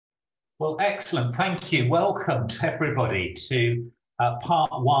Well, excellent. Thank you. Welcome to everybody to part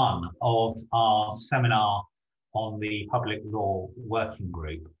one of our seminar on the Public Law Working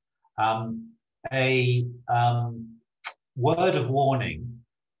Group. A word of warning,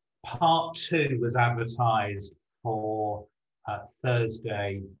 part two was advertised for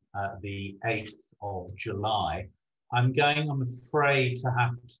Thursday, the 8th of July. I'm afraid, to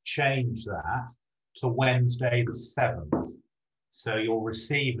have to change that to Wednesday the 7th. So you'll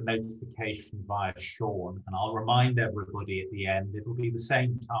receive a notification via Sean, and I'll remind everybody at the end, it'll be the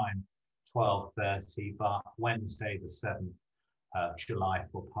same time, 12:30, but Wednesday the 7th July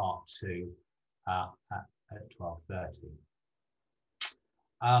for part two at 12:30.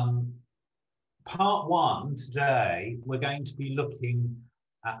 Part one today, we're going to be looking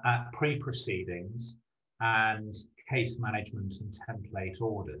at pre-proceedings and case management and template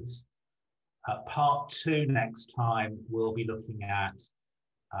orders. Part two next time, we'll be looking at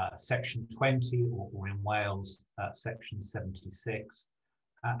section 20, or in Wales, section 76,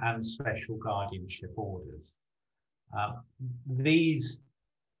 and special guardianship orders. These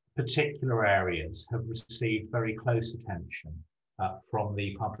particular areas have received very close attention from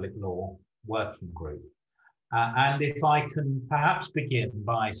the Public Law Working Group. And if I can perhaps begin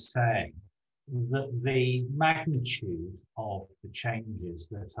by saying that the magnitude of the changes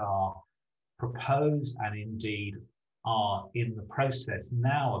that are proposed and indeed are in the process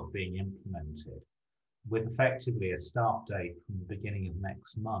now of being implemented, with effectively a start date from the beginning of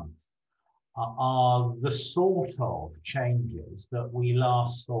next month, are the sort of changes that we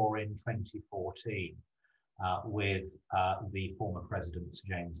last saw in 2014 with the former President, Sir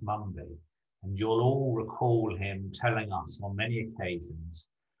James Mundy. And you'll all recall him telling us on many occasions,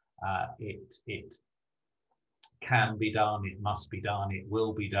 it can be done, it must be done, it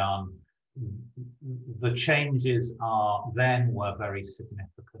will be done. The changes were very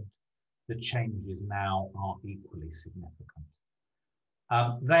significant. The changes now are equally significant.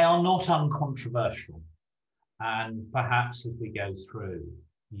 They are not uncontroversial, and perhaps as we go through,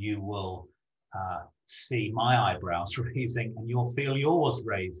 you will see my eyebrows raising, and you'll feel yours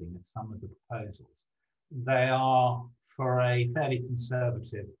raising at some of the proposals. They are, for a fairly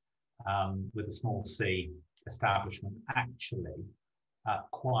conservative, with a small c, establishment, actually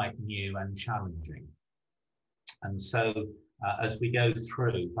quite new and challenging. And so as we go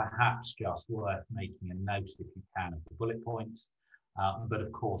through, perhaps just worth making a note, if you can, of the bullet points, but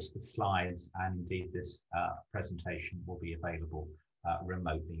of course the slides and indeed this presentation will be available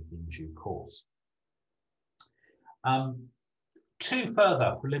remotely in due course. Two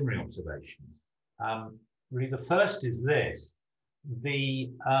further preliminary observations. Really, the first is this: the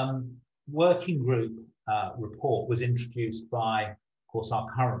working group report was introduced by, of course, our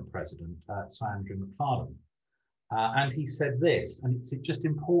current president, Sir Andrew McFarlane. And he said this, and it's just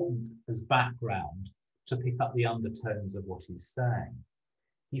important as background to pick up the undertones of what he's saying.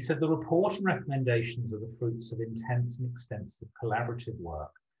 He said, the report and recommendations are the fruits of intense and extensive collaborative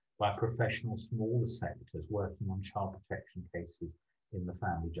work by professional smaller sectors working on child protection cases in the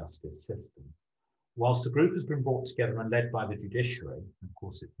family justice system. Whilst the group has been brought together and led by the judiciary, and of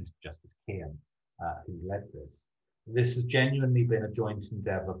course it's Mr. Justice Keehan who led this has genuinely been a joint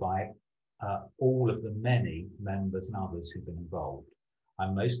endeavour by all of the many members and others who've been involved.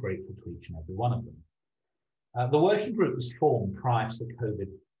 I'm most grateful to each and every one of them. The working group was formed prior to the COVID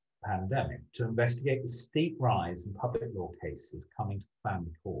pandemic to investigate the steep rise in public law cases coming to the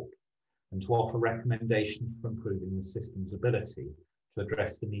family court and to offer recommendations for improving the system's ability to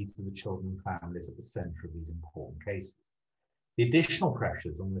address the needs of the children and families at the centre of these important cases. The additional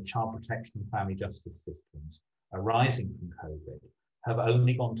pressures on the child protection and family justice systems arising from COVID have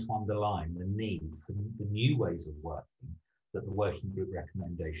only gone to underline the need for the new ways of working that the working group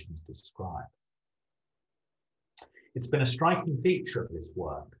recommendations describe. It's been a striking feature of this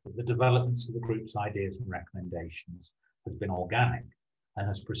work that the developments of the group's ideas and recommendations has been organic and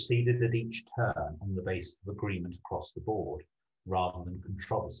has proceeded at each turn on the basis of agreement across the board rather than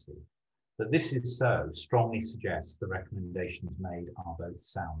controversy. That this is so strongly suggests the recommendations made are both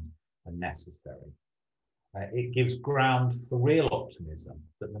sound and necessary. It gives ground for real optimism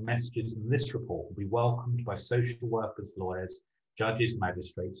that the messages in this report will be welcomed by social workers, lawyers, judges,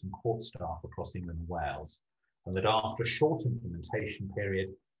 magistrates and court staff across England and Wales, and that after a short implementation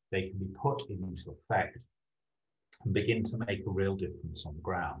period, they can be put into effect and begin to make a real difference on the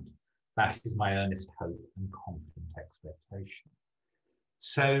ground. That is my earnest hope and confident expectation.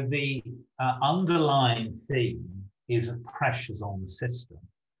 So the underlying theme is of pressures on the system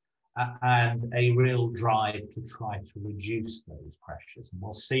and a real drive to try to reduce those pressures. And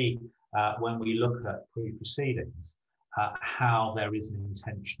we'll see when we look at pre-proceedings how there is an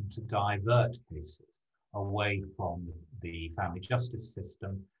intention to divert cases away from the family justice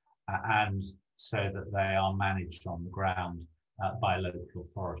system and so that they are managed on the ground by local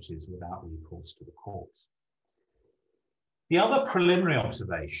authorities without recourse to the courts. The other preliminary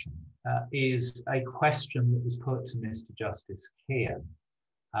observation is a question that was put to Mr. Justice Keehan,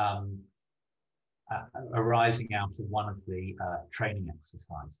 arising out of one of the training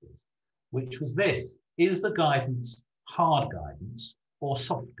exercises, which was this: is the guidance hard guidance or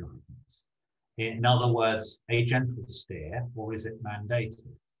soft guidance? In other words, a gentle steer, or is it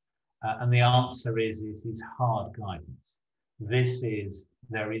mandated? And the answer is it is hard guidance. This is,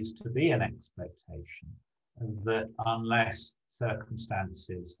 there is to be an expectation that unless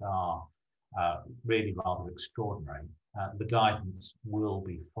circumstances are really rather extraordinary, the guidance will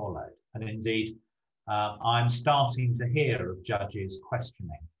be followed. And indeed, I'm starting to hear of judges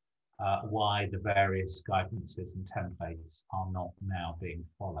questioning why the various guidances and templates are not now being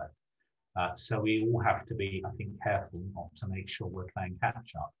followed. So we all have to be, I think, careful not to make sure we're playing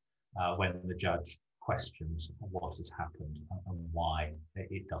catch up when the judge questions what has happened and why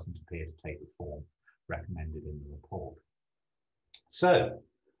it doesn't appear to take the form recommended in the report. So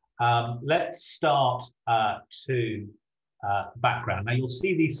let's start to background. Now you'll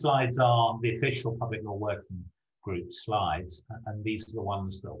see these slides are the official Public Law Working Group slides, and these are the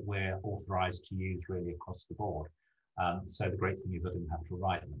ones that we're authorised to use really across the board. So the great thing is I didn't have to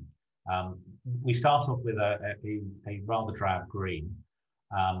write them. We start off with a rather drab green,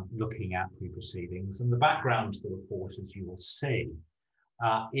 looking at pre-proceedings, and the background to the report, as you will see,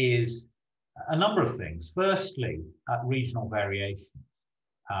 is a number of things. Firstly, regional variations.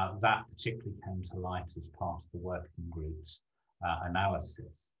 That particularly came to light as part of the working group's analysis.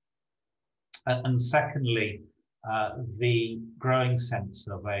 And secondly, the growing sense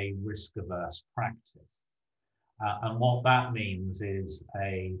of a risk-averse practice. And what that means is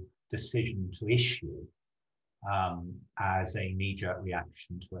a decision to issue as a knee-jerk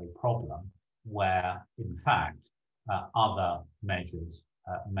reaction to a problem where, in fact, other measures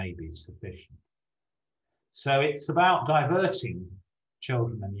may be sufficient. So it's about diverting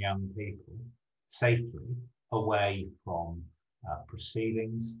children and young people safely away from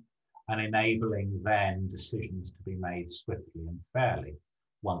proceedings and enabling then decisions to be made swiftly and fairly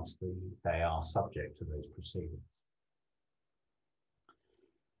once they are subject to those proceedings.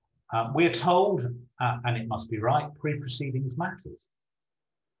 We are told, and it must be right, pre-proceedings matters.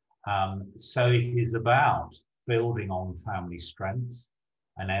 So it is about building on family strengths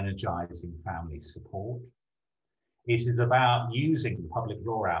and energising family support. It is about using the public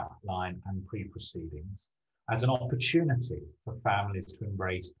law outline and pre-proceedings as an opportunity for families to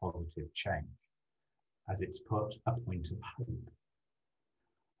embrace positive change, as it's put, a point of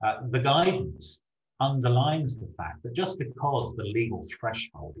hope. The guidance underlines the fact that just because the legal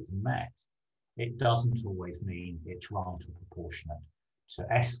threshold is met, it doesn't always mean it's right or proportionate to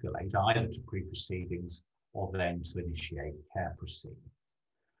escalate either to pre-proceedings or then to initiate care proceedings.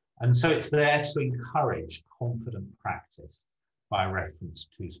 And so it's there to encourage confident practice by reference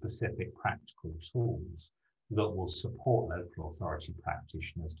to specific practical tools that will support local authority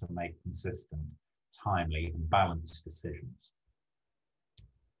practitioners to make consistent, timely and balanced decisions.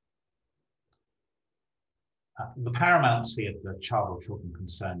 The paramountcy of the child or children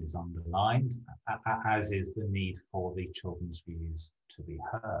concerned is underlined, as is the need for the children's views to be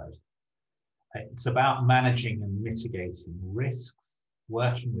heard. It's about managing and mitigating risks,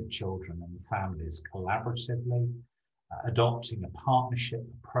 working with children and families collaboratively, adopting a partnership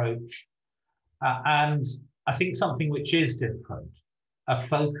approach, and I think something which is different, a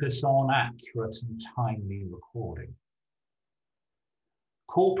focus on accurate and timely recording.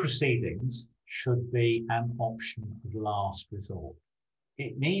 Court proceedings should be an option of last resort.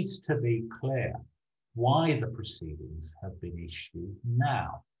 It needs to be clear why the proceedings have been issued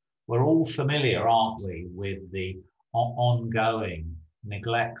now. We're all familiar, aren't we, with the ongoing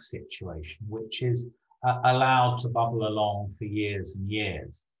neglect situation, which is allowed to bubble along for years and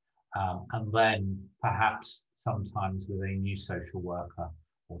years. And then perhaps sometimes with a new social worker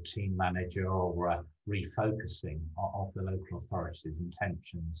or team manager or a refocusing of the local authority's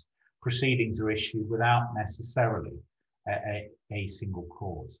intentions, proceedings are issued without necessarily a single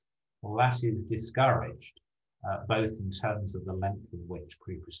cause. Well, that is discouraged, both in terms of the length of which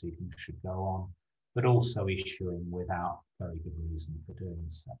pre-proceedings should go on, but also issuing without very good reason for doing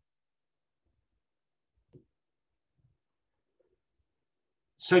so.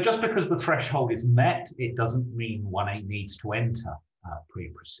 So just because the threshold is met, it doesn't mean one needs to enter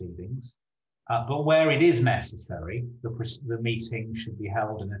pre-proceedings. But where it is necessary, the meeting should be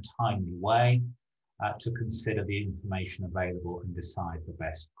held in a timely way to consider the information available and decide the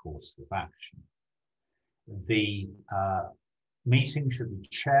best course of action. The meeting should be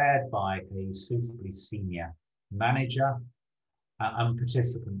chaired by a suitably senior manager, and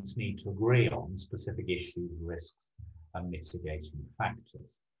participants need to agree on specific issues, risks, and mitigating factors.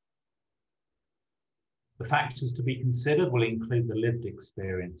 The factors to be considered will include the lived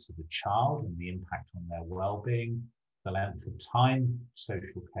experience of the child and the impact on their well-being, the length of time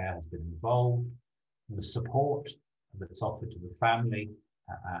social care has been involved, the support that's offered to the family,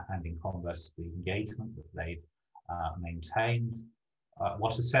 and in converse, the engagement that they've maintained,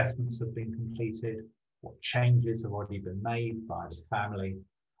 what assessments have been completed, what changes have already been made by the family,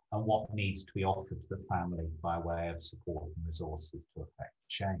 and what needs to be offered to the family by way of support and resources to effect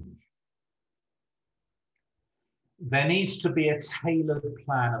change. There needs to be a tailored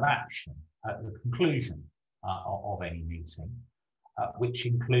plan of action at the conclusion of any meeting, which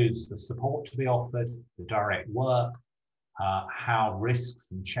includes the support to be offered, the direct work, how risks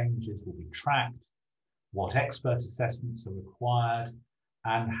and changes will be tracked, what expert assessments are required,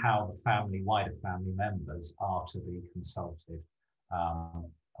 and how the wider family members are to be consulted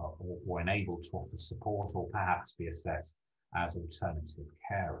or enabled to offer support or perhaps be assessed as alternative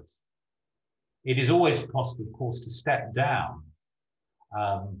carers. It is always possible, of course, to step down,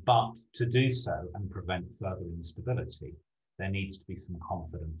 but to do so and prevent further instability, there needs to be some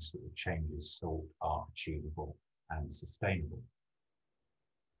confidence that the changes sought are achievable and sustainable.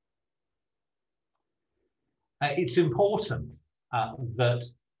 It's important that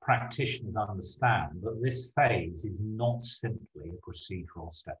practitioners understand that this phase is not simply a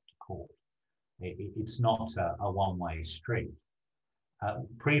procedural step to court. It's not a one-way street.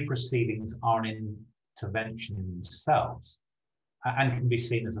 Pre-proceedings are an intervention in themselves and can be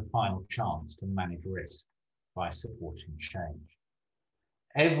seen as a final chance to manage risk by supporting change.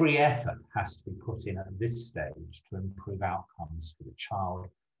 Every effort has to be put in at this stage to improve outcomes for the child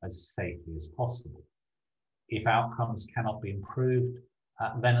as safely as possible. If outcomes cannot be improved,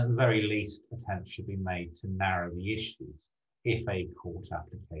 then at the very least, attempts should be made to narrow the issues if a court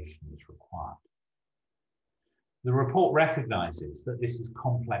application is required. The report recognises that this is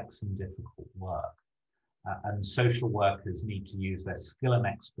complex and difficult work, and social workers need to use their skill and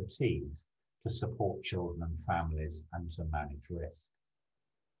expertise to support children and families and to manage risk.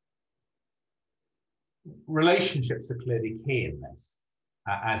 Relationships are clearly key in this,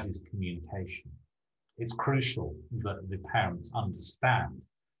 as is communication. It's crucial that the parents understand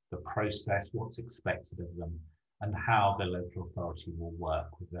the process, what's expected of them, and how the local authority will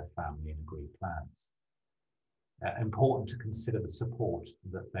work with their family and agree plans. Important to consider the support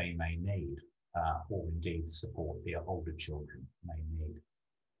that they may need, or indeed support the older children may need.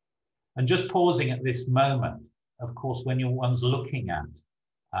 And just pausing at this moment, of course, when one's looking at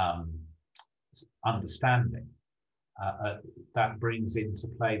understanding, that brings into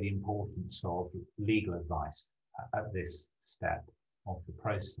play the importance of legal advice at this step of the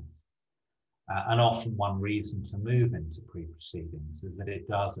process. And often one reason to move into pre-proceedings is that it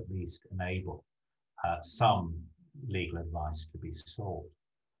does at least enable some legal advice to be sought.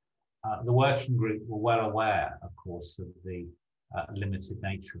 The working group were well aware, of course, of the limited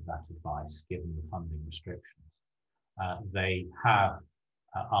nature of that advice given the funding restrictions. They have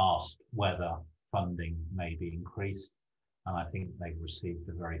asked whether funding may be increased, and I think they've received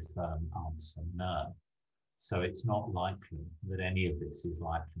a very firm answer, no. So it's not likely that any of this is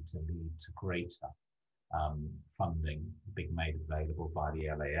likely to lead to greater funding being made available by the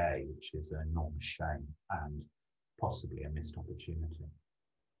LAA, which is an enormous shame and possibly a missed opportunity.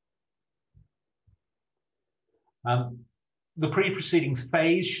 The pre-proceedings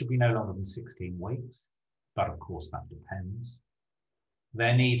phase should be no longer than 16 weeks, but of course that depends.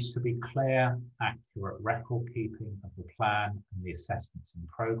 There needs to be clear, accurate record keeping of the plan and the assessments in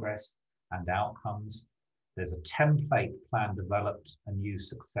progress and outcomes. There's a template plan developed and used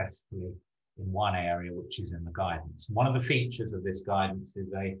successfully in one area, which is in the guidance. One of the features of this guidance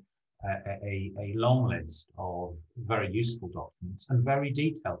is a long list of very useful documents and very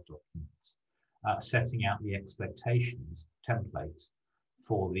detailed documents, setting out the expectations, templates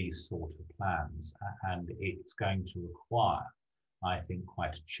for these sort of plans. And it's going to require, I think,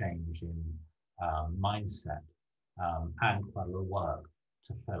 quite a change in mindset and quite a lot of work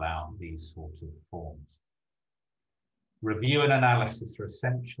to fill out these sort of forms. Review and analysis are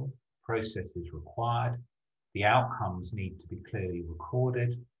essential. Process is required. The outcomes need to be clearly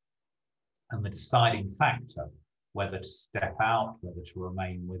recorded. And the deciding factor, whether to step out, whether to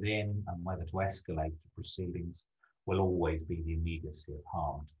remain within, and whether to escalate to proceedings, will always be the immediacy of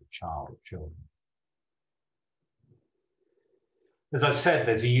harm to the child or children. As I've said,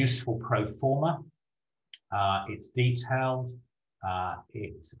 there's a useful pro forma It's detailed.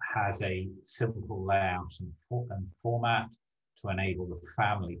 It has a simple layout and format to enable the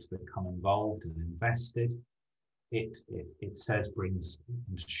family to become involved and invested. It says brings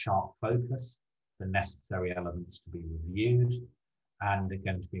into sharp focus the necessary elements to be reviewed, and they're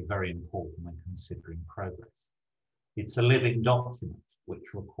going to be very important when considering progress. It's a living document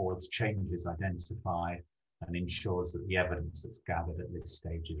which records changes identified and ensures that the evidence that's gathered at this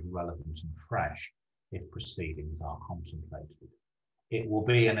stage is relevant and fresh if proceedings are contemplated. It will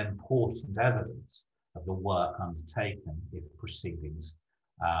be an important evidence of the work undertaken if proceedings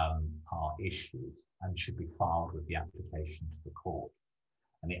are issued and should be filed with the application to the court.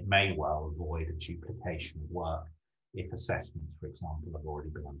 And it may well avoid a duplication of work if assessments, for example, have already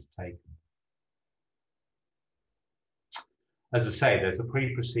been undertaken. As I say, there's a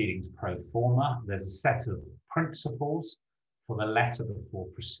pre-proceedings pro forma. There's a set of principles for the letter before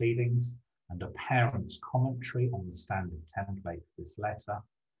proceedings and a parent's commentary on the standard template for this letter.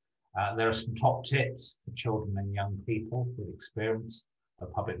 There are some top tips for children and young people with experience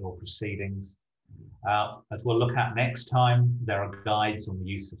of public law proceedings. As we'll look at next time, there are guides on the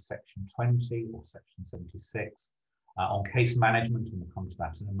use of Section 20 or Section 76, on case management, and we'll come to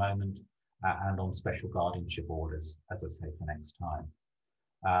that in a moment, and on special guardianship orders, as I say, for next time.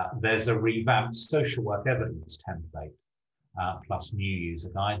 There's a revamped social work evidence template, plus new user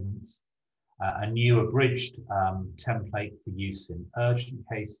guidance, a new abridged template for use in urgent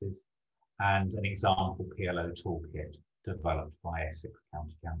cases, and an example PLO toolkit developed by Essex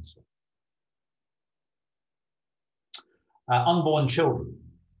County Council. Unborn children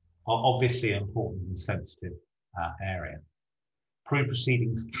are obviously an important and sensitive area.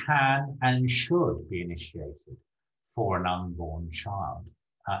 Pre-proceedings can and should be initiated for an unborn child,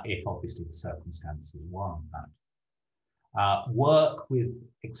 if obviously the circumstances warrant that. Work with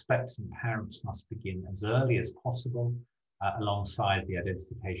expectant parents must begin as early as possible, alongside the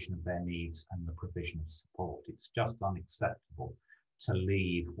identification of their needs and the provision of support. It's just unacceptable to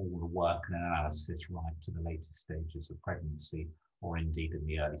leave all the work and analysis right to the later stages of pregnancy, or indeed in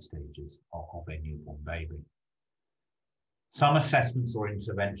the early stages of a newborn baby. Some assessments or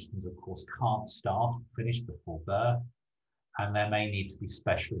interventions, of course, can't start or finish before birth, and there may need to be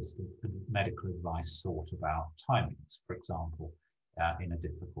specialist medical advice sought about timings, for example, in a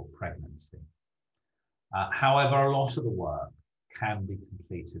difficult pregnancy. However, a lot of the work can be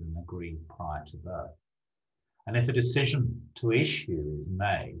completed and agreed prior to birth. And if a decision to issue is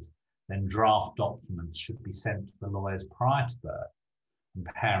made, then draft documents should be sent to the lawyers prior to birth, and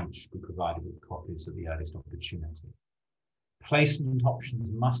parents should be provided with copies at the earliest opportunity. Placement options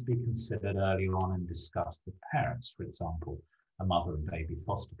must be considered earlier on and discussed with parents, for example, a mother and baby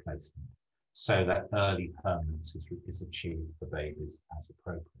foster placement, so that early permanence is achieved for babies as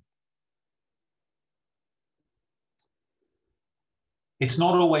appropriate. It's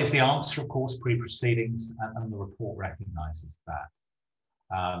not always the answer, of course, pre-proceedings, and the report recognises that.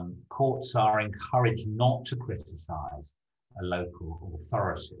 Courts are encouraged not to criticise local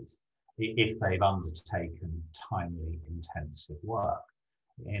authorities if they've undertaken timely, intensive work.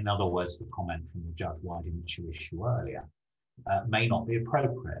 In other words, the comment from the judge, "Why didn't you issue earlier?" may not be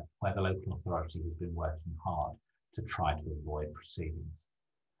appropriate where the local authority has been working hard to try to avoid proceedings.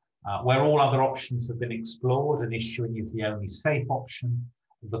 Where all other options have been explored and issuing is the only safe option,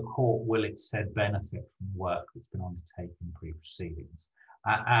 the court will, it said, benefit from work that's been undertaken pre-proceedings,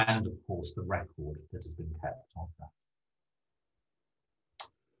 and of course the record that has been kept of that.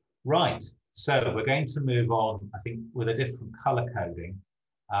 Right, so we're going to move on, I think, with a different colour coding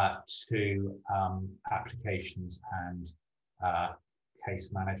to applications and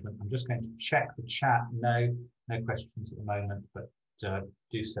case management. I'm just going to check the chat. No questions at the moment, but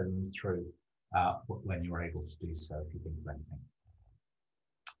do send them through when you're able to do so if you think of anything.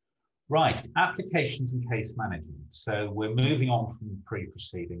 Right, applications and case management. So we're moving on from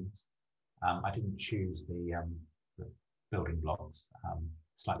pre-proceedings. I didn't choose the building blocks,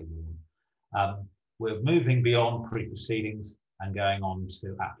 slightly worn. We're moving beyond pre-proceedings and going on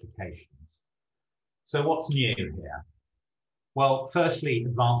to applications. So what's new here? Well, firstly,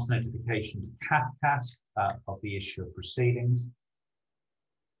 advance notification to CAFCAS of the issue of proceedings,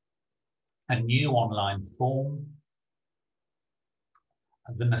 a new online form,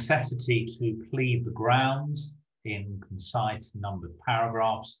 the necessity to plead the grounds in concise numbered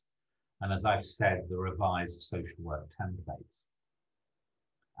paragraphs, and as I've said, the revised social work templates,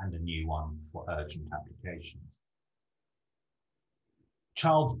 and a new one for urgent applications.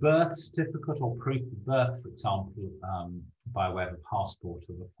 Child's birth certificate or proof of birth, for example, by way of a passport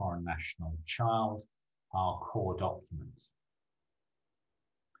of a foreign national child, are core documents.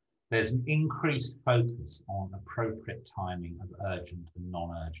 There's an increased focus on appropriate timing of urgent and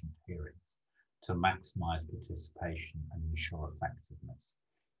non-urgent hearings to maximise participation and ensure effectiveness.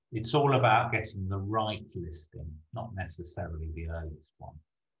 It's all about getting the right listing, not necessarily the earliest one.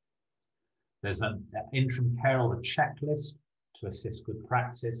 There's an interim care or a checklist to assist good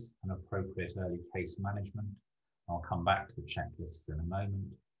practice and appropriate early case management. I'll come back to the checklists in a moment.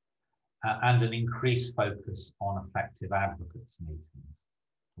 And an increased focus on effective advocates meetings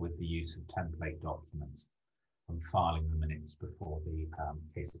with the use of template documents and filing the minutes before the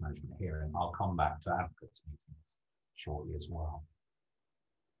case management hearing. I'll come back to advocates meetings shortly as well.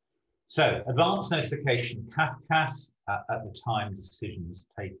 So, advance notification CAFCAS at the time decision was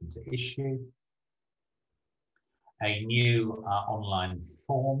taken to issue. A new online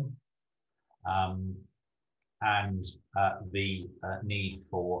form and the need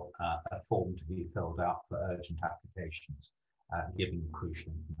for a form to be filled out for urgent applications, giving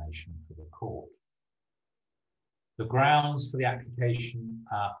crucial information for the court. The grounds for the application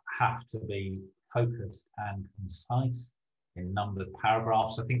have to be focused and concise in numbered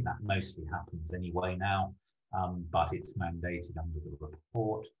paragraphs. I think that mostly happens anyway now, but it's mandated under the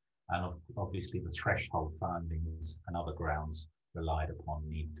report. And obviously the threshold findings and other grounds relied upon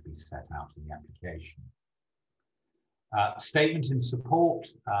need to be set out in the application. Statement in support,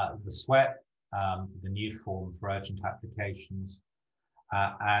 the SWEP, the new form for urgent applications,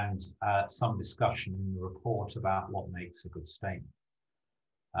 and some discussion in the report about what makes a good statement.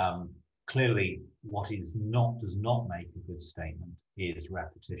 Clearly, what does not make a good statement is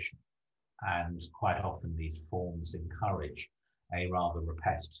repetition. And quite often these forms encourage a rather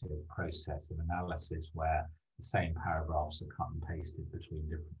repetitive process of analysis where the same paragraphs are cut and pasted between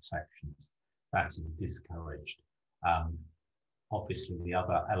different sections. That is discouraged. Obviously, the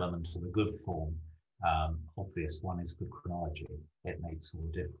other element of the good form, obvious one, is good chronology. It makes all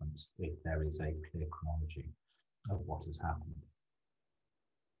the difference if there is a clear chronology of what has happened.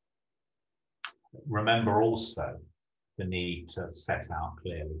 Remember also the need to set out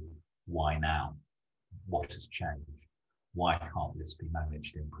clearly why now, what has changed, why can't this be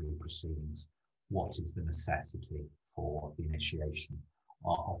managed in pre-proceedings, what is the necessity for the initiation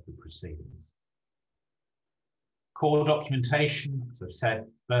of the proceedings. Core documentation, as I've said,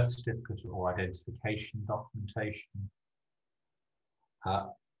 birth certificate or identification documentation.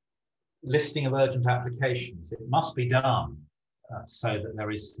 Listing of urgent applications. It must be done so that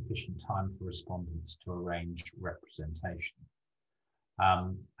there is sufficient time for respondents to arrange representation.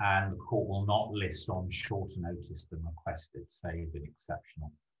 And the court will not list on shorter notice than requested, save in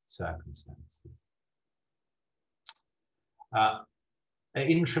exceptional circumstances.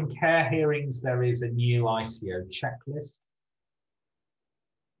 Interim care hearings, there is a new ICO checklist.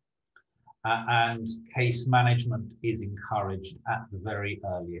 And case management is encouraged at the very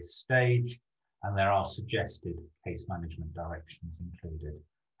earliest stage, and there are suggested case management directions included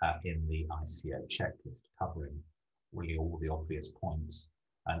in the ICO checklist, covering really all the obvious points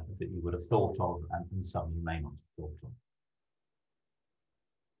that you would have thought of and some you may not have thought of.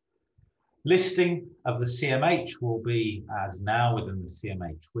 Listing of the CMH will be as now within the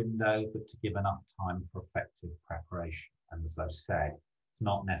CMH window, but to give enough time for effective preparation. And as I've said, it's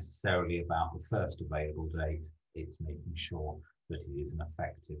not necessarily about the first available date, it's making sure that it is an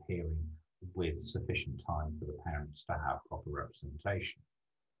effective hearing with sufficient time for the parents to have proper representation.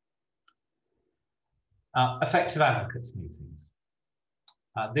 Effective advocates meetings.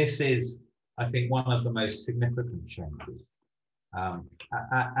 This is, I think, one of the most significant changes.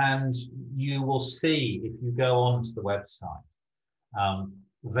 And you will see, if you go onto the website,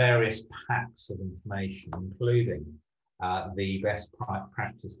 various packs of information, including the best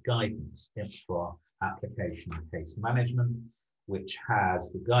practice guidance for application and case management, which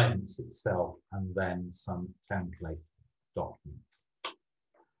has the guidance itself and then some template documents.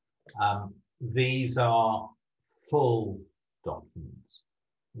 These are full documents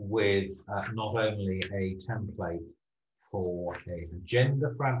with not only a template for an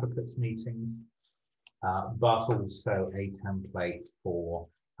agenda for advocates meetings, but also a template for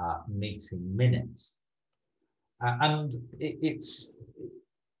meeting minutes. And it's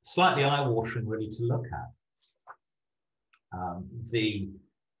slightly eye-watering really to look at. The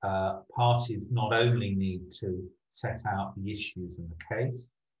parties not only need to set out the issues in the case,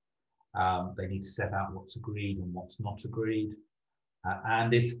 they need to set out what's agreed and what's not agreed.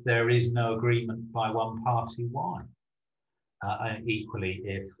 And if there is no agreement by one party, why? And equally,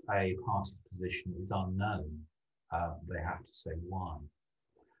 if a party's position is unknown, they have to say why.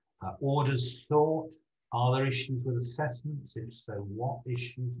 Orders sought. Are there issues with assessments? If so, what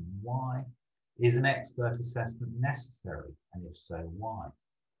issues and why? Is an expert assessment necessary? And if so, why?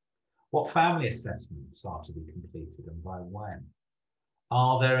 What family assessments are to be completed and by when?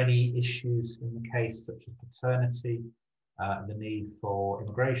 Are there any issues in the case such as paternity, the need for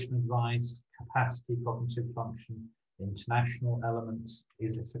immigration advice, capacity, cognitive function, international elements?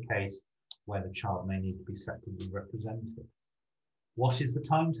 Is this a case where the child may need to be separately represented? What is the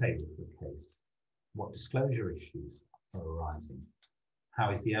timetable for the case? What disclosure issues are arising?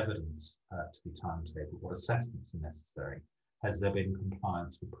 How is the evidence to be timetabled? What assessments are necessary? Has there been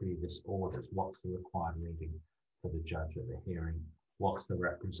compliance with previous orders? What's the required reading for the judge at the hearing? What's the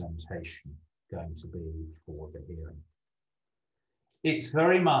representation going to be for the hearing? It's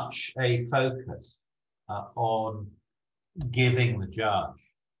very much a focus on giving the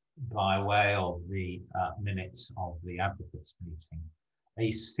judge, by way of the minutes of the advocates meeting,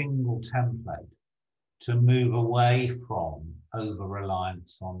 a single template to move away from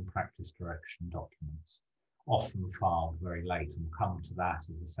over-reliance on practice direction documents, often filed very late, and we'll come to that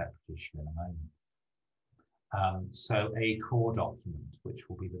as a separate issue in a moment. So a core document, which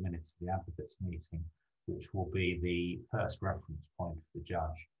will be the minutes of the advocates meeting, which will be the first reference point for the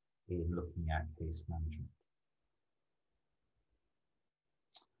judge in looking at case management.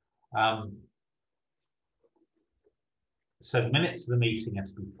 So the minutes of the meeting are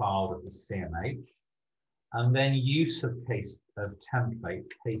to be filed at the CMH, and then use of template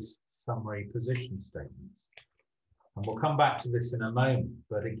case summary position statements. And we'll come back to this in a moment,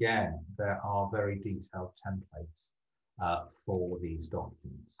 but again, there are very detailed templates for these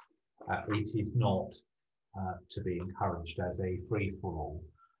documents. It is not to be encouraged as a free-for-all,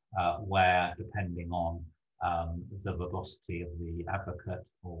 where depending on the verbosity of the advocate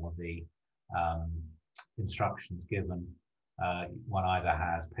or the instructions given, one either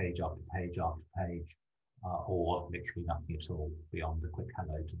has page after page after page, or literally nothing at all beyond a quick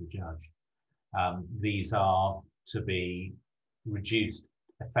hello to the judge. These are to be reduced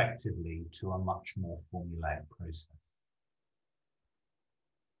effectively to a much more formulaic process.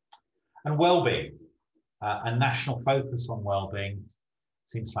 And well-being, a national focus on well-being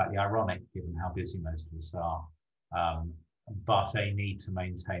seems slightly ironic given how busy most of us are, but a need to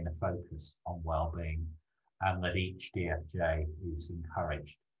maintain a focus on well-being, and that each DFJ is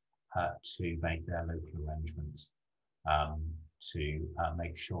encouraged to make their local arrangements to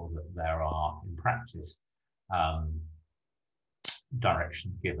make sure that there are, in practice,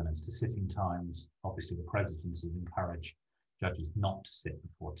 directions given as to sitting times. Obviously, the President has encouraged judges not to sit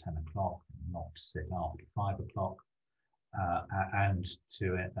before 10 o'clock, not to sit after 5 o'clock, and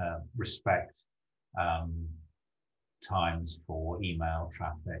to respect times for email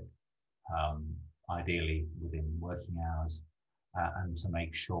traffic, ideally within working hours, and to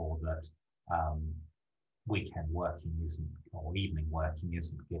make sure that weekend working isn't, or evening working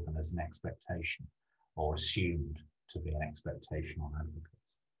isn't given as an expectation or assumed to be an expectation on advocates.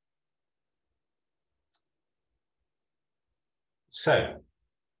 So,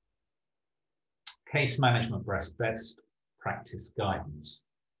 case management best practice guidance.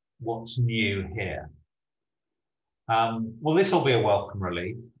 What's new here? Well, this will be a welcome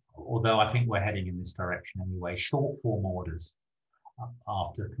relief, although I think we're heading in this direction anyway. Short form orders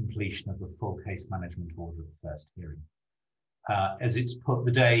after completion of the full case management order of the first hearing. As it's put,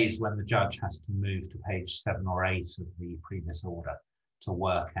 the days when the judge has to move to page 7 or 8 of the previous order to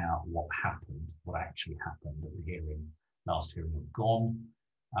work out what happened, what actually happened at the hearing, last hearing, have gone.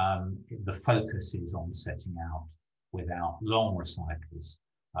 The focus is on setting out, without long recitals,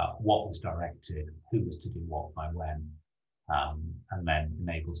 what was directed, who was to do what by when, and then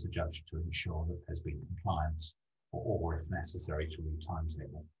enables the judge to ensure that there's been compliance, or if necessary, to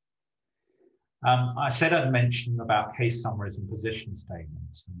re-timetable. I said I'd mention about case summaries and position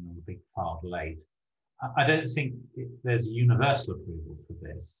statements and the big filed late. I don't think there's a universal approval for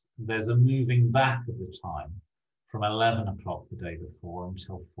this. There's a moving back of the time from 11 o'clock the day before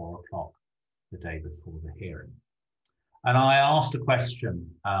until 4 o'clock the day before the hearing. And I asked a question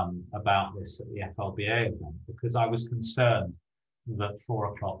about this at the FLBA event because I was concerned that 4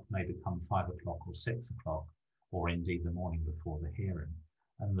 o'clock may become 5 o'clock or 6 o'clock, or indeed the morning before the hearing.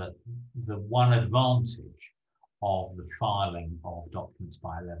 And that the one advantage of the filing of documents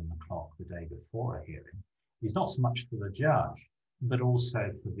by 11 o'clock the day before a hearing is not so much for the judge, but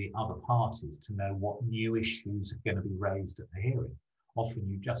also for the other parties to know what new issues are going to be raised at the hearing. Often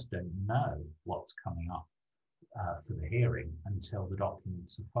you just don't know what's coming up for the hearing until the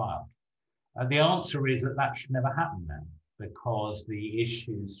documents are filed. The answer is that that should never happen then, because the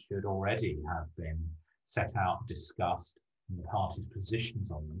issues should already have been set out, discussed, and the parties'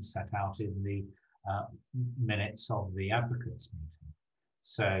 positions on them set out in the minutes of the advocates meeting.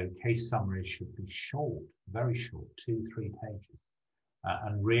 So case summaries should be short, very short, 2-3 pages,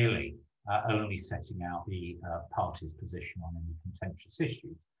 and really only setting out the party's position on any contentious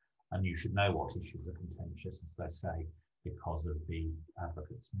issues. And you should know what issues are contentious, as they say, because of the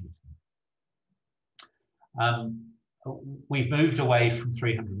advocates' meeting. We've moved away from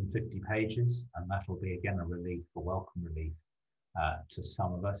 350 pages, and that'll be again a relief, a welcome relief to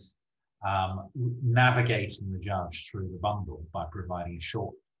some of us. Navigating the judge through the bundle by providing a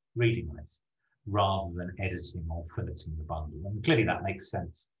short reading list rather than editing or filleting the bundle. And clearly that makes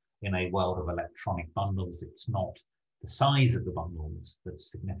sense in a world of electronic bundles. It's not the size of the bundle that's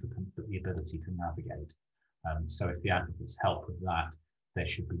significant, but the ability to navigate. So if the advocates help with that, there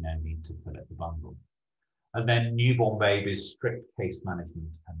should be no need to fillet the bundle. And then newborn babies, strict case management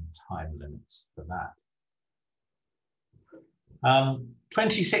and time limits for that.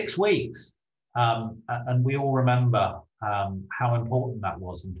 26 weeks. And we all remember how important that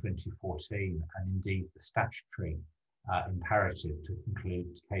was in 2014, and indeed the statutory imperative to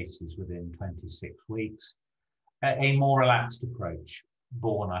conclude cases within 26 weeks. A more relaxed approach,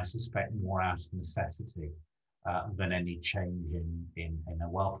 born, I suspect, more out of necessity than any change in a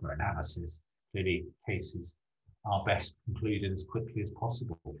welfare analysis. Clearly, cases are best concluded as quickly as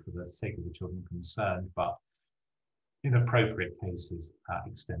possible for the sake of the children concerned, but in appropriate cases,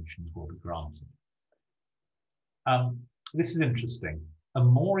 extensions will be granted. This is interesting. A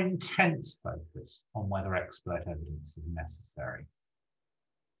more intense focus on whether expert evidence is necessary.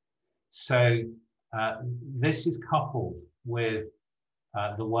 So this is coupled with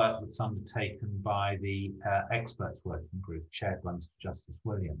the work that's undertaken by the experts working group chaired by Mr. Justice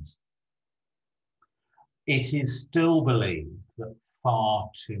Williams. It is still believed that far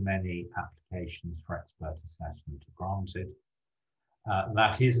too many applications for expert assessment are granted.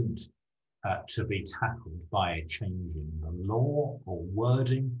 That isn't to be tackled by a change in the law or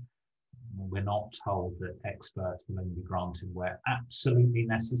wording. We're not told that experts will only be granted where absolutely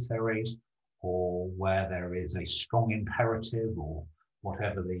necessary or where there is a strong imperative or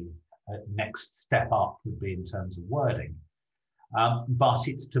whatever the next step up would be in terms of wording. But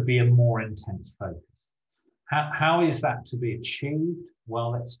it's to be a more intense focus. How is that to be achieved?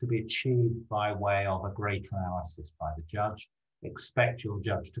 Well, it's to be achieved by way of a greater analysis by the judge. Expect your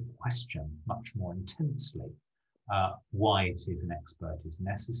judge to question much more intensely why it is an expert is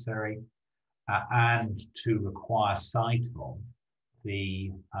necessary, and to require sight of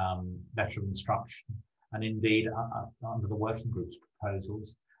the letter of instruction, and indeed under the working group's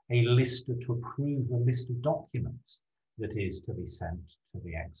proposals, a list to approve the list of documents that is to be sent to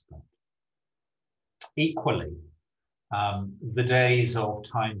the expert. Equally, the days of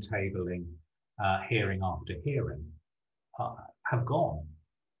timetabling hearing after hearing have gone.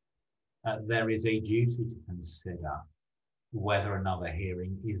 There is a duty to consider whether another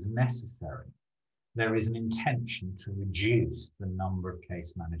hearing is necessary. There is an intention to reduce the number of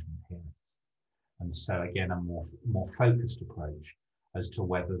case management hearings. And so again, a more focused approach as to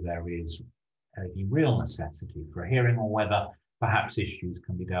whether there is a real necessity for a hearing or whether perhaps issues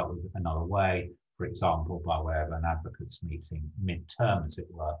can be dealt with another way, for example, by way of an advocates meeting mid-term, as it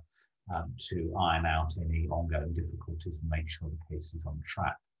were, to iron out any ongoing difficulties and make sure the case is on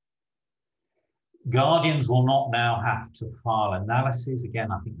track. Guardians will not now have to file analyses.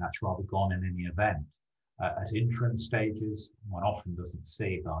 Again, I think that's rather gone in any event. At interim stages, one often doesn't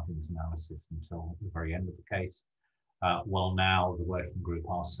see guardian's analysis until the very end of the case. Well, now the working group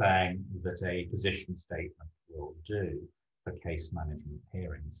are saying that a position statement will do for case management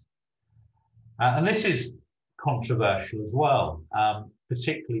hearings. And this is controversial as well,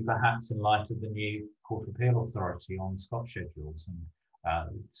 particularly perhaps in light of the new Court of Appeal Authority on Scott schedules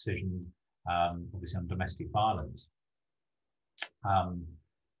and the decision obviously on domestic violence.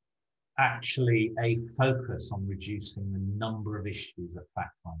 Actually, a focus on reducing the number of issues at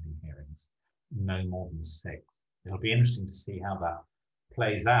fact-finding hearings, no more than 6. It'll be interesting to see how that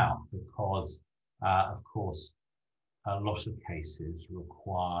plays out because, of course, a lot of cases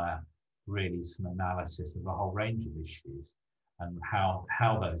require really some analysis of a whole range of issues and how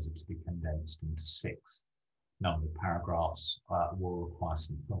those are to be condensed into 6 numbered paragraphs will require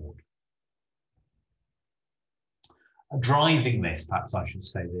some thought. Driving this, perhaps I should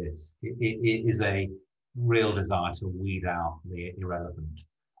say this, it is a real desire to weed out the irrelevant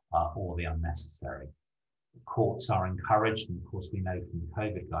or the unnecessary. Courts are encouraged, and of course we know from the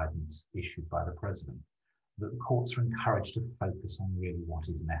COVID guidance issued by the President, that the courts are encouraged to focus on really what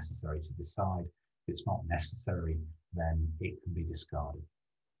is necessary to decide. If it's not necessary, then it can be discarded.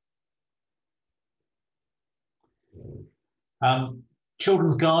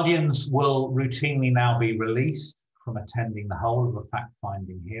 Children's guardians will routinely now be released from attending the whole of a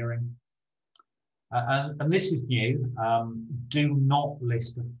fact-finding hearing. And this is new. Do not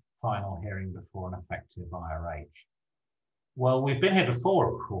list a final hearing before an effective IRH. Well, we've been here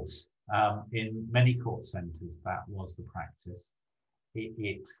before, of course. In many court centres, that was the practice.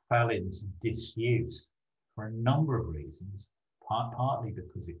 It fell into disuse for a number of reasons, partly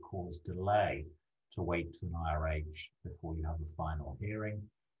because it caused delay to wait to an IRH before you have a final hearing.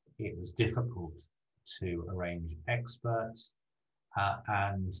 It was difficult to arrange experts,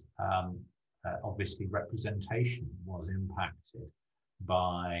 and obviously representation was impacted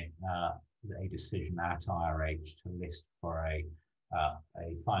by a decision at IRH to list for a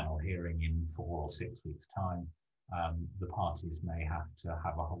final hearing in 4 or 6 weeks' time. The parties may have to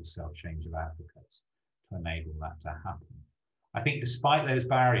have a wholesale change of advocates to enable that to happen. I think despite those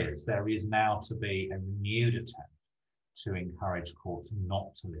barriers, there is now to be a renewed attempt to encourage courts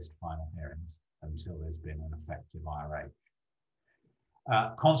not to list final hearings until there's been an effective IRH.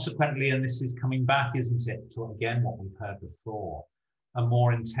 Consequently, and this is coming back, isn't it, to again what we've heard before, a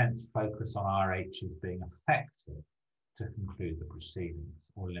more intense focus on IRHs being effective to conclude the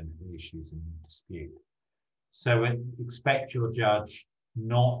proceedings or limit the issues in dispute. So expect your judge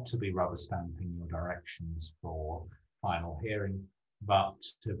not to be rubber stamping your directions for final hearing, but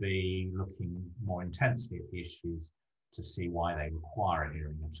to be looking more intensely at the issues to see why they require a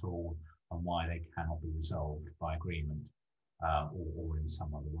hearing at all and why they cannot be resolved by agreement or in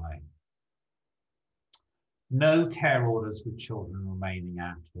some other way. No care orders with children remaining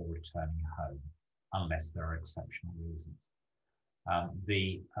at or returning home unless there are exceptional reasons.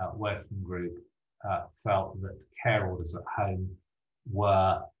 The working group felt that care orders at home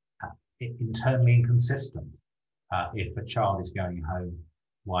were internally inconsistent. If a child is going home,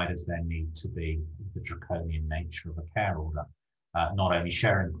 why does there need to be the draconian nature of a care order? Not only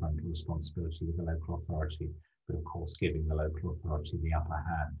sharing parental responsibility with the local authority, but of course giving the local authority the upper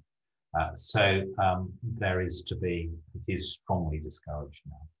hand. So there is to be, it is strongly discouraged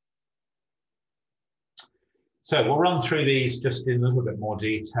now. So we'll run through these just in a little bit more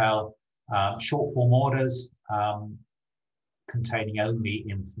detail. Short form orders containing only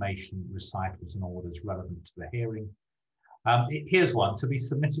information, recitals and orders relevant to the hearing. Here's one: to be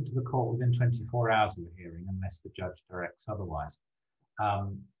submitted to the court within 24 hours of the hearing unless the judge directs otherwise.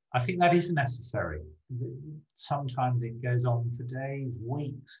 I think that is necessary. Sometimes it goes on for days,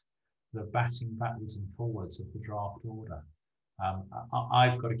 weeks, the batting backwards and forwards of the draft order.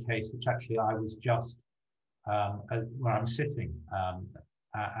 I've got a case which actually I was just where I'm sitting,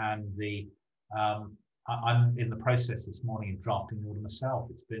 and I'm in the process this morning of drafting the order myself.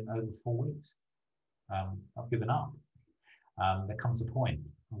 It's been over 4 weeks. I've given up. There comes a point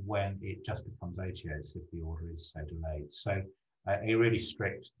when it just becomes odious if the order is so delayed. So a really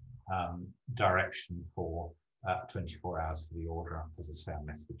strict direction for 24 hours for the order, as I say,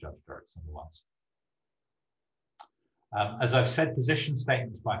 unless the judge directs otherwise. As I've said, position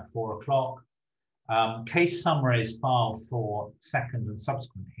statements by 4 o'clock. Case summaries filed for second and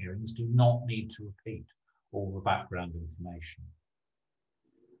subsequent hearings do not need to repeat all the background information.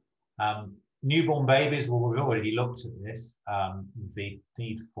 Newborn babies, well, we've already looked at this. The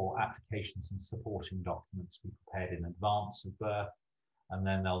need for applications and supporting documents to be prepared in advance of birth, and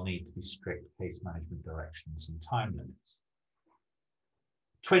then there'll need to be strict case management directions and time limits.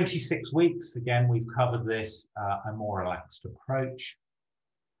 26 weeks, again, we've covered this, a more relaxed approach.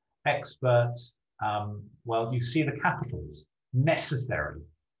 Experts, well, you see the capitals: necessary.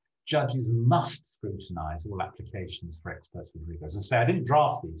 Judges must scrutinise all applications for experts with rigor. As I say, I didn't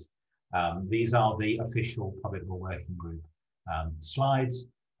draft these. These are the official Public Law Working Group slides.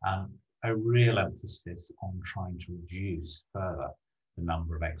 A real emphasis on trying to reduce further the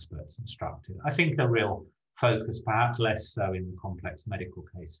number of experts instructed. I think a real focus, perhaps less so in the complex medical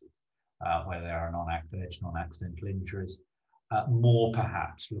cases where there are non-accidental injuries, more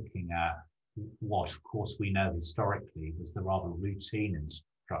perhaps looking at what, of course, we know historically was the rather routine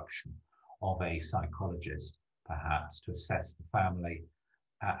instruction of a psychologist, perhaps, to assess the family.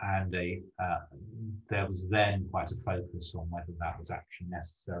 And there was then quite a focus on whether that was actually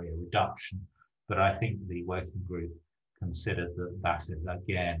necessary, a reduction. But I think the working group considered that that had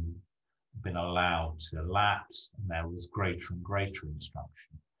again been allowed to lapse, and there was greater and greater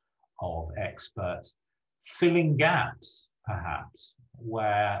instruction of experts, filling gaps, perhaps,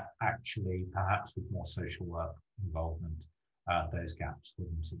 where actually, perhaps with more social work involvement, those gaps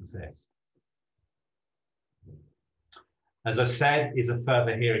wouldn't exist. As I've said, is a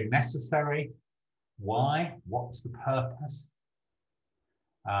further hearing necessary? Why? What's the purpose?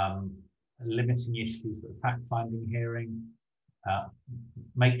 Limiting issues with the fact-finding hearing.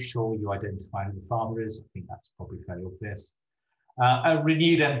 Make sure you identify who the father is. I think that's probably fairly obvious. A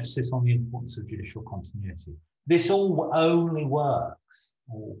renewed emphasis on the importance of judicial continuity. This all only works,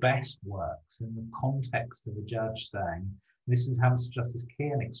 or best works, in the context of a judge saying, this is how Justice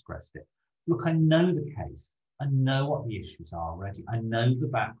Keehan expressed it. Look, I know the case. I know what the issues are already. I know the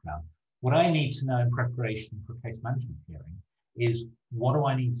background. What I need to know in preparation for a case management hearing is, what do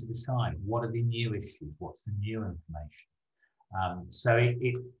I need to decide? What are the new issues? What's the new information? So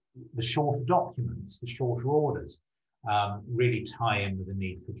the shorter documents, the shorter orders, really tie in with the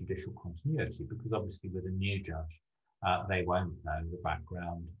need for judicial continuity, because obviously with a new judge, they won't know the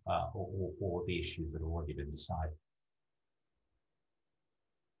background or the issues that have already been decided.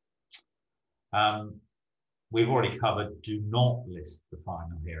 We've already covered, do not list the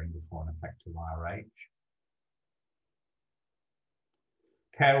final hearing before an effective IRH.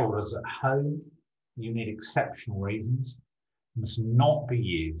 Care orders at home, you need exceptional reasons, must not be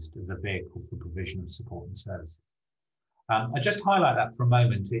used as a vehicle for provision of support and services. I just highlight that for a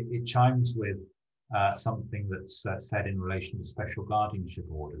moment. It chimes with something that's said in relation to special guardianship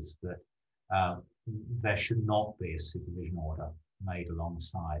orders, that there should not be a supervision order made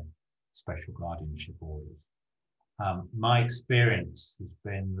alongside special guardianship orders. My experience has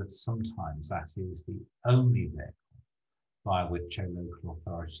been that sometimes that is the only vehicle by which a local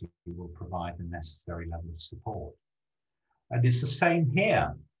authority will provide the necessary level of support. And it's the same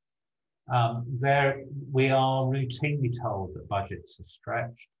here. We are routinely told that budgets are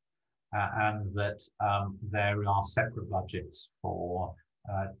stretched and that there are separate budgets for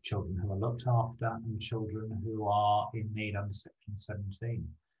children who are looked after and children who are in need under Section 17.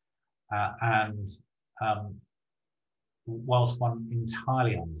 Whilst one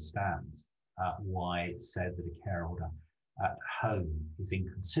entirely understands why it's said that a care order at home is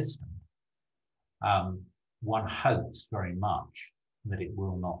inconsistent, one hopes very much that it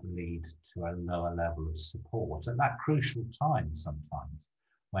will not lead to a lower level of support at that crucial time sometimes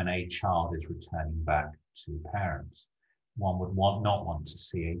when a child is returning back to parents. One would not want to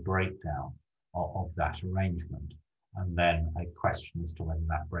see a breakdown of that arrangement, and then a question as to whether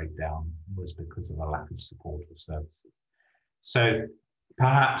that breakdown was because of a lack of support or services. So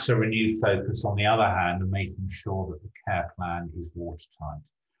perhaps a renewed focus, on the other hand, of making sure that the care plan is watertight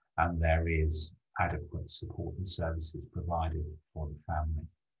and there is adequate support and services provided for the family.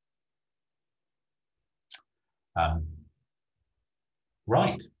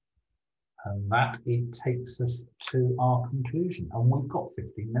 Right, and that it takes us to our conclusion, and we've got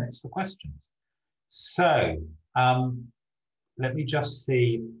 15 minutes for questions. So let me just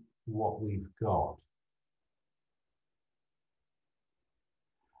see what we've got.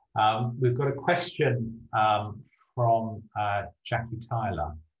 We've got a question from Jackie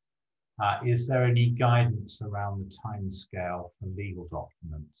Tyler. Is there any guidance around the timescale for legal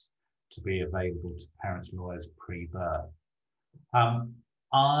documents to be available to parents' lawyers pre-birth?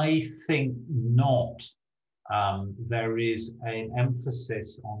 I think not. There is an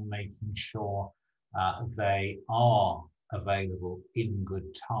emphasis on making sure they are available in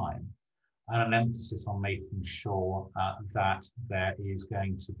good time, and an emphasis on making sure that there is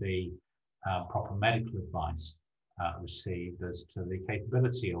going to be proper medical advice received as to the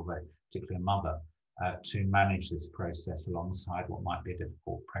capability of a particular mother to manage this process alongside what might be a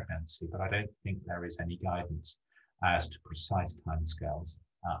difficult pregnancy. But I don't think there is any guidance as to precise timescales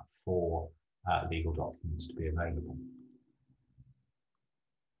for legal documents to be available.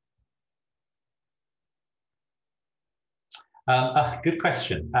 Good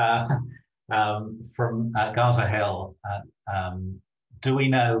question from Gaza Hill. Do we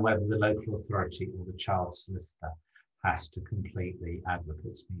know whether the local authority or the child solicitor has to complete the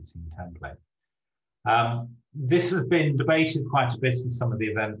advocates meeting template? This has been debated quite a bit in some of the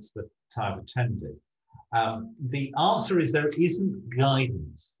events that I've attended. The answer is there isn't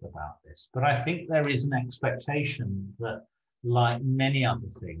guidance about this, but I think there is an expectation that, like many other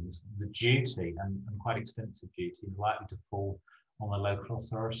things, the duty, and quite extensive duty, is likely to fall on the local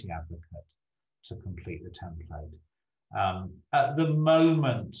authority advocate to complete the template. At the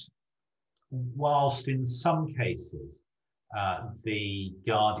moment, whilst in some cases the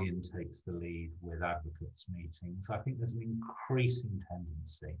guardian takes the lead with advocates meetings, I think there's an increasing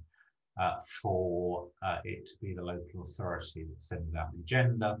tendency for it to be the local authority that sends out the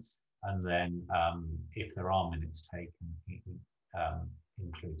agenda, and then if there are minutes taken, it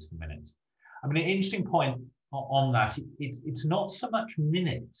includes the minutes. I mean, an interesting point on that, it's not so much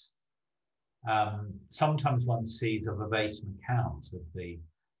minutes. Sometimes one sees a verbatim account of the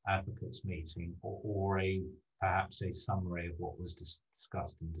advocates meeting or perhaps a summary of what was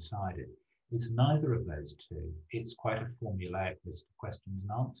discussed and decided. It's neither of those two. It's quite a formulaic list of questions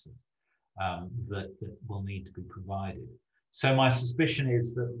and answers that will need to be provided. So my suspicion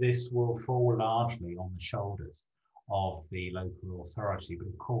is that this will fall largely on the shoulders of the local authority. But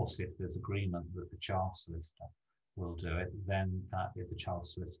of course, if there's agreement that the child solicitor will do it, then the child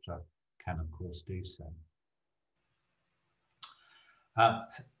solicitor can, of course, do so.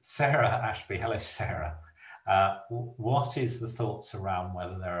 Sarah Ashby, hello, Sarah. What is the thoughts around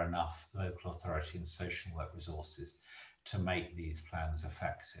whether there are enough local authority and social work resources to make these plans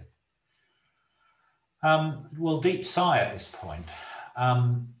effective? Well, deep sigh at this point.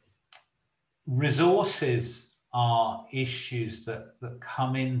 Resources are issues that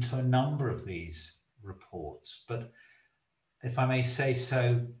come into a number of these reports, but if I may say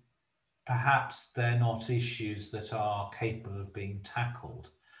so, perhaps they're not issues that are capable of being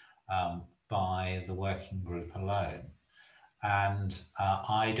tackled by the working group alone. And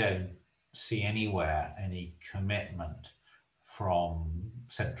I don't see anywhere any commitment from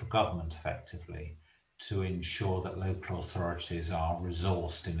central government effectively to ensure that local authorities are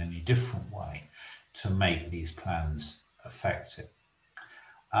resourced in any different way to make these plans effective.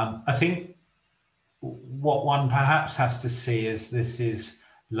 I think what one perhaps has to see is this is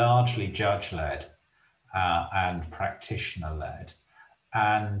largely judge-led and practitioner-led.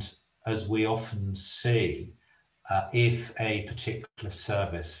 And as we often see, if a particular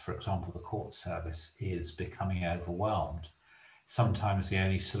service, for example, the court service, is becoming overwhelmed, sometimes the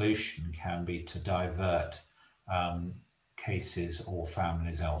only solution can be to divert cases or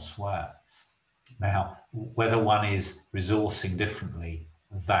families elsewhere. Now, whether one is resourcing differently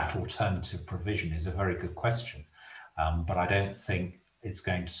that alternative provision is a very good question, but I don't think it's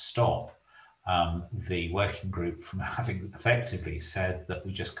going to stop the working group from having effectively said that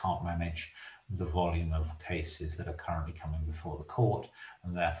we just can't manage the volume of cases that are currently coming before the court,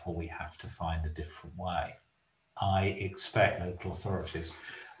 and therefore we have to find a different way. I expect local authorities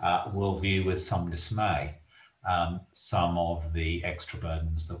will view with some dismay some of the extra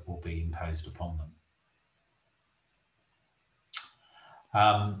burdens that will be imposed upon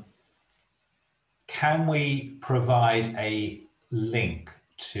them. Can we provide a link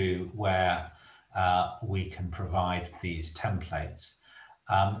to where we can provide these templates?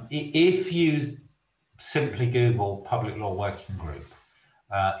 If you simply Google Public Law Working Group,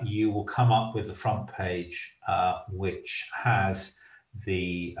 you will come up with the front page, which has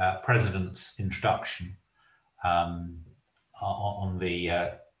the President's introduction on the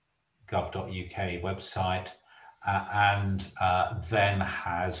gov.uk website, and then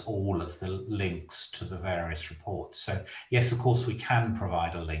has all of the links to the various reports. So yes, of course, we can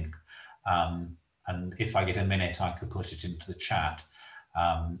provide a link. And if I get a minute, I could put it into the chat,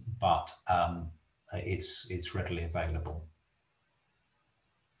 but it's readily available.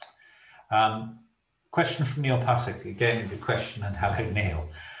 Question from Neil Patek, again, good question, and hello, Neil.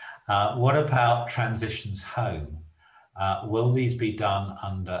 What about transitions home? Will these be done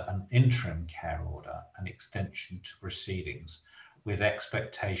under an interim care order, an extension to proceedings, with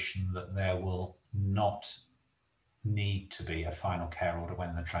expectation that there will not need to be a final care order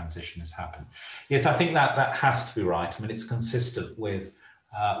when the transition has happened? Yes, I think that has to be right. I mean, it's consistent with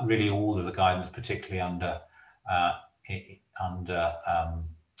really all of the guidance, particularly under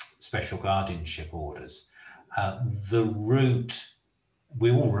special guardianship orders. The route, we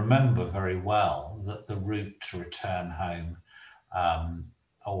all remember very well that the route to return home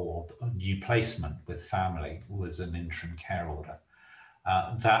or new placement with family was an interim care order.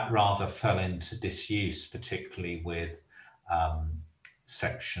 That rather fell into disuse, particularly with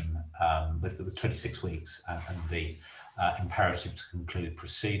with 26 weeks and the imperative to conclude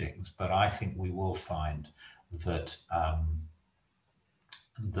proceedings. But I think we will find that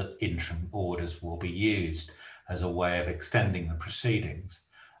that interim orders will be used as a way of extending the proceedings.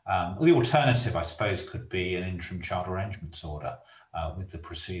 The alternative, I suppose, could be an interim child arrangements order with the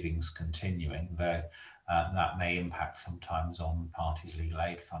proceedings continuing, though that may impact sometimes on parties' legal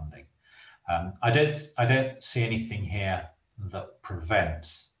aid funding. I don't see anything here that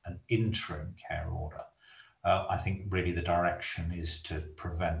prevents an interim care order. I think really the direction is to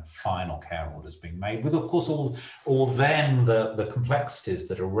prevent final care orders being made, with of course all then the complexities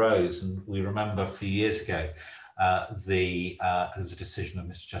that arose. And we remember a few years ago there was a decision of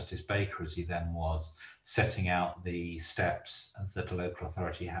Mr. Justice Baker, as he then was, setting out the steps that a local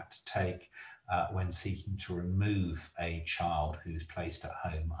authority had to take when seeking to remove a child who's placed at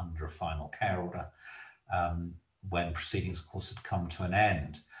home under a final care order, when proceedings of course had come to an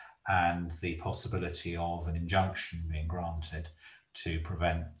end, and the possibility of an injunction being granted to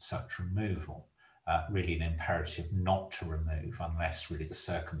prevent such removal. really an imperative not to remove unless really the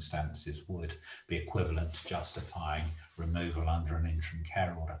circumstances would be equivalent to justifying removal under an interim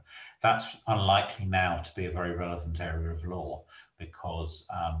care order. That's unlikely now to be a very relevant area of law because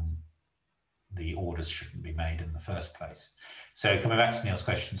the orders shouldn't be made in the first place. So coming back to Neil's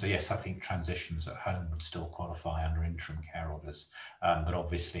question, so yes, I think transitions at home would still qualify under interim care orders, but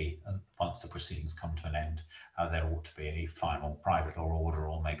obviously once the proceedings come to an end, there ought to be a final private law order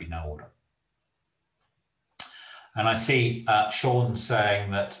or maybe no order. And I see Sean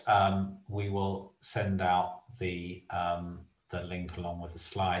saying that we will send out the link along with the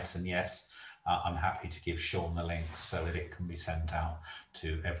slides, and yes, I'm happy to give Sean the link so that it can be sent out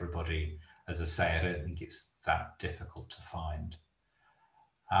to everybody. As I say, I don't think it's that difficult to find.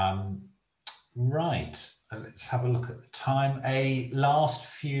 Right, let's have a look at the time. A last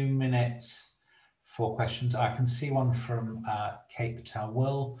few minutes for questions. I can see one from Kate Patel.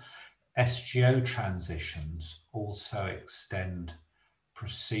 Will SGO transitions also extend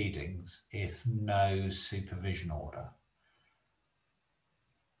proceedings if no supervision order?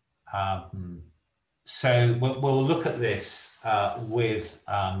 So we'll look at this with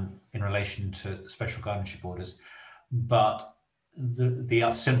in relation to special guardianship orders, but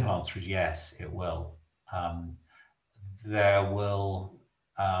the simple answer is yes, it will. There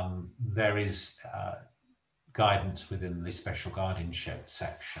is guidance within the special guardianship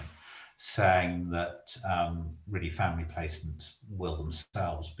section saying that really family placements will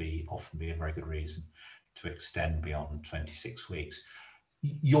themselves often be a very good reason to extend beyond 26 weeks.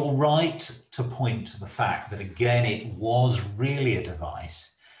 You're right to point to the fact that, again, it was really a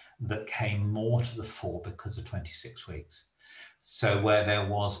device that came more to the fore because of 26 weeks. So where there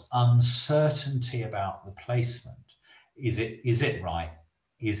was uncertainty about the placement, is it right?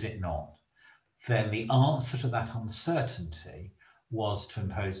 Is it not? Then the answer to that uncertainty was to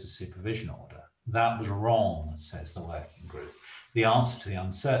impose a supervision order. That was wrong, says the working group. The answer to the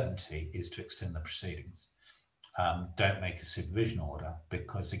uncertainty is to extend the proceedings. Don't make a supervision order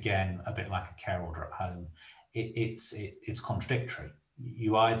because, again, a bit like a care order at home, it's contradictory.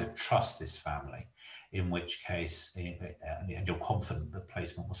 You either trust this family, in which case, and you're confident the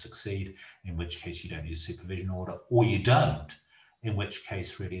placement will succeed, in which case you don't need a supervision order, or you don't, in which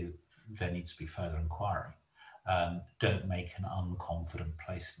case really there needs to be further inquiry. Don't make an unconfident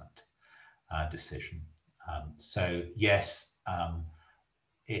placement decision. So yes,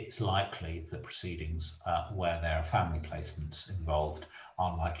 it's likely that proceedings where there are family placements involved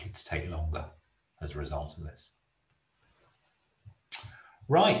are likely to take longer as a result of this.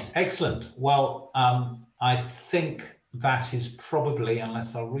 Right, excellent. Well, I think that is probably,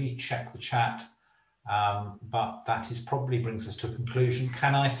 unless I'll recheck the chat, but that is probably brings us to a conclusion.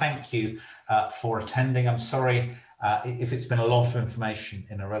 Can I thank you for attending? I'm sorry if it's been a lot of information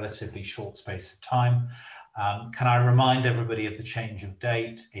in a relatively short space of time. Can I remind everybody of the change of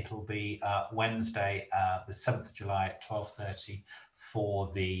date? It'll be Wednesday, the 7th of July at 12:30 for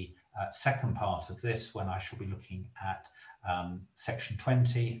the second part of this, when I shall be looking at section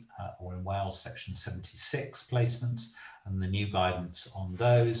 20, or in Wales, section 76 placements and the new guidance on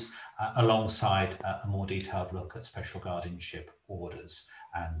those, alongside a more detailed look at special guardianship orders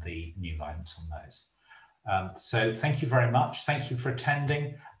and the new guidance on those. So thank you very much. Thank you for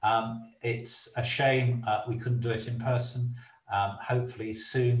attending. It's a shame we couldn't do it in person. Hopefully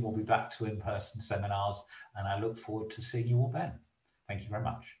soon we'll be back to in-person seminars, and I look forward to seeing you all then. Thank you very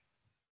much.